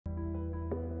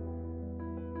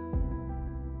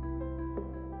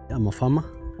I'm a farmer.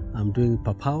 I'm doing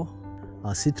papaya,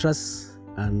 citrus,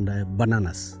 and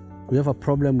bananas. We have a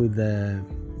problem with the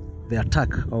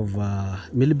attack of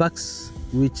mealybugs,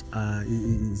 which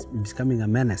is becoming a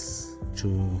menace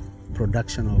to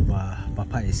production of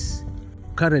papayas.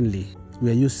 Currently, we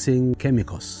are using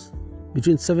chemicals.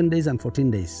 Between 7 days and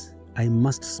 14 days, I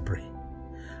must spray.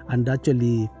 And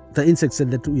actually, the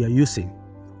insecticides that we are using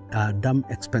are damn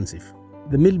expensive.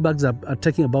 The mealybugs are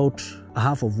taking about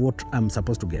half of what I'm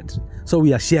supposed to get. So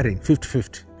we are sharing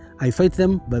 50-50. I fight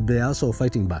them, but they are also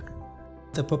fighting back.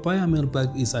 The papaya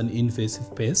mealybug is an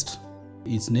invasive pest.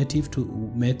 It's native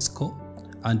to Mexico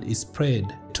and is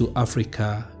spread to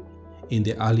Africa in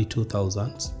the early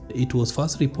 2000s. It was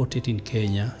first reported in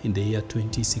Kenya in the year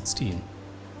 2016.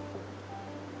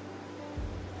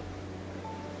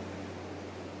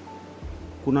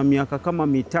 Kuna miaka kama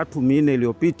 3-4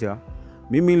 iliyopita,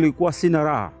 mimi nilikuwa sina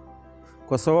raha.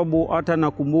 Kwa sababu hata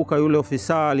nakumbuka yule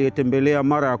ofisa aliyetembelea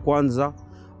mara ya kwanza,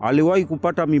 aliwahi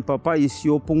kupata mipapai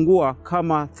isiyopungua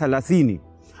kama 30,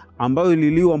 ambayo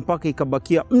ililiwa mpaka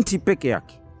ikabakia mti peke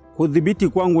yake. Kudhibiti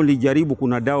kwangu nilijaribu,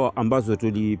 kuna dawa ambazo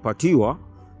tulipatiwa,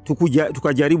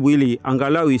 tukajaribu ili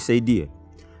angalau isaidie,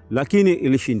 lakini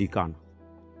ilishindikana.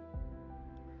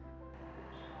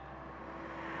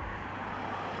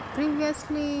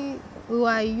 Previously, we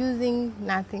were using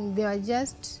nothing. They were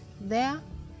just there.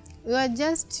 We were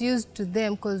just used to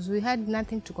them because we had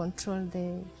nothing to control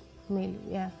the meal.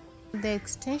 Yeah. The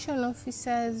extension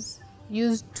officers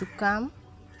used to come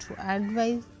to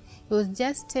advise. He was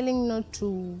just telling not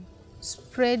to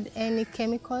spread any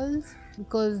chemicals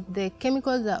because the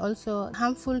chemicals are also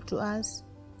harmful to us.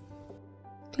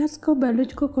 Classical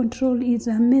biological control is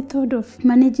a method of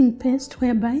managing pests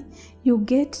whereby you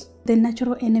get the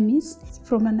natural enemies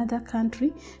from another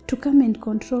country to come and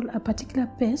control a particular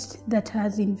pest that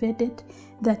has invaded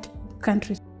that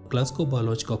country. Classical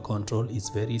biological control is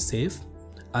very safe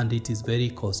and it is very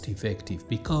cost effective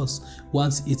because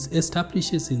once it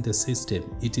establishes in the system,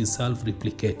 it is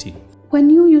self-replicating. When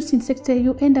you use insecticide,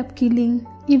 you end up killing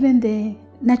even the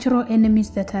natural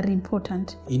enemies that are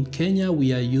important. In Kenya,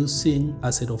 we are using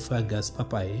Acidophagous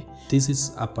papaya. This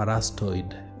is a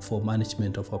parasitoid for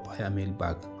management of papaya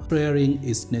mealybug. Spraying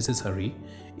is necessary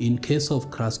in case of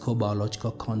classical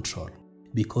biological control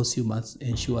because you must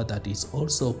ensure that it's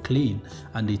also clean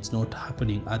and it's not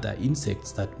happening other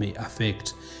insects that may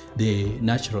affect the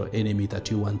natural enemy that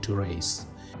you want to raise.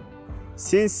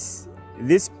 Since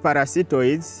these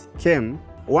parasitoids came,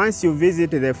 once you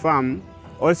visit the farm,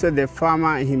 also the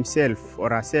farmer himself or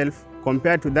herself,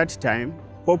 compared to that time,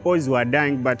 pawpaws were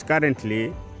dying, but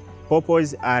currently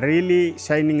pawpaws are really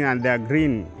shining and they are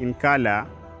green in color.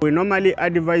 We normally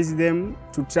advise them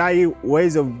to try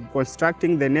ways of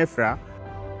constructing the nephra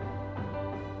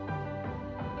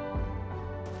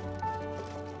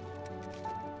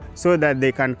so that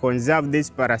they can conserve these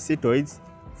parasitoids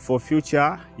for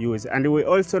future use. And we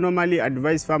also normally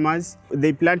advise farmers,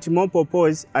 they plant more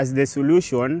pawpaws as the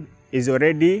solution is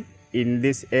already in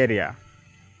this area.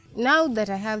 Now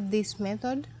that I have this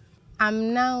method,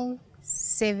 I'm now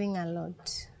saving a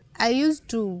lot. I used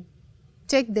to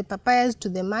take the papayas to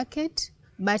the market,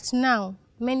 but now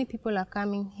many people are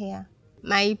coming here.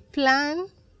 My plan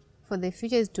for the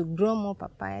future is to grow more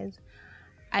papayas.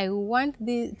 I want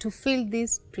to fill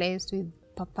this place with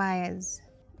papayas.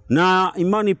 Na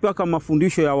imani paka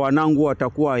mafundisho ya wanangu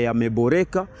yatakuwa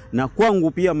yameboreka na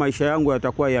kwangu pia maisha yangu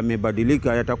yatakuwa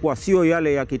yamebadilika, yatakuwa sio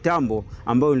yale ya kitambo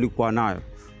ambayo nilikuwa nayo.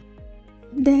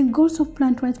 The goals of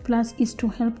PlantwisePlus is to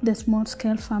help the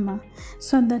small-scale farmer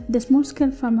so that the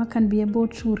small-scale farmer can be able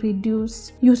to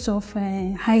reduce use of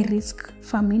high-risk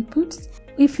farm inputs.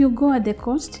 If you go at the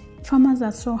cost, farmers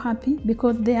are so happy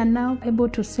because they are now able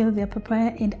to sell their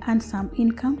papaya and earn some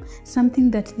income, something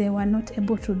that they were not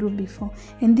able to do before.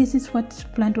 And this is what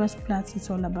PlantwisePlus is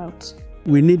all about.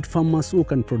 We need farmers who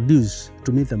can produce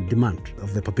to meet the demand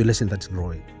of the population that's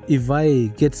growing. If I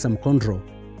get some control,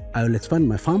 I will expand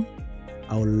my farm,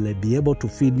 I will be able to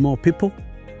feed more people,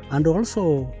 and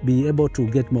also be able to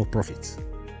get more profits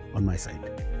on my side.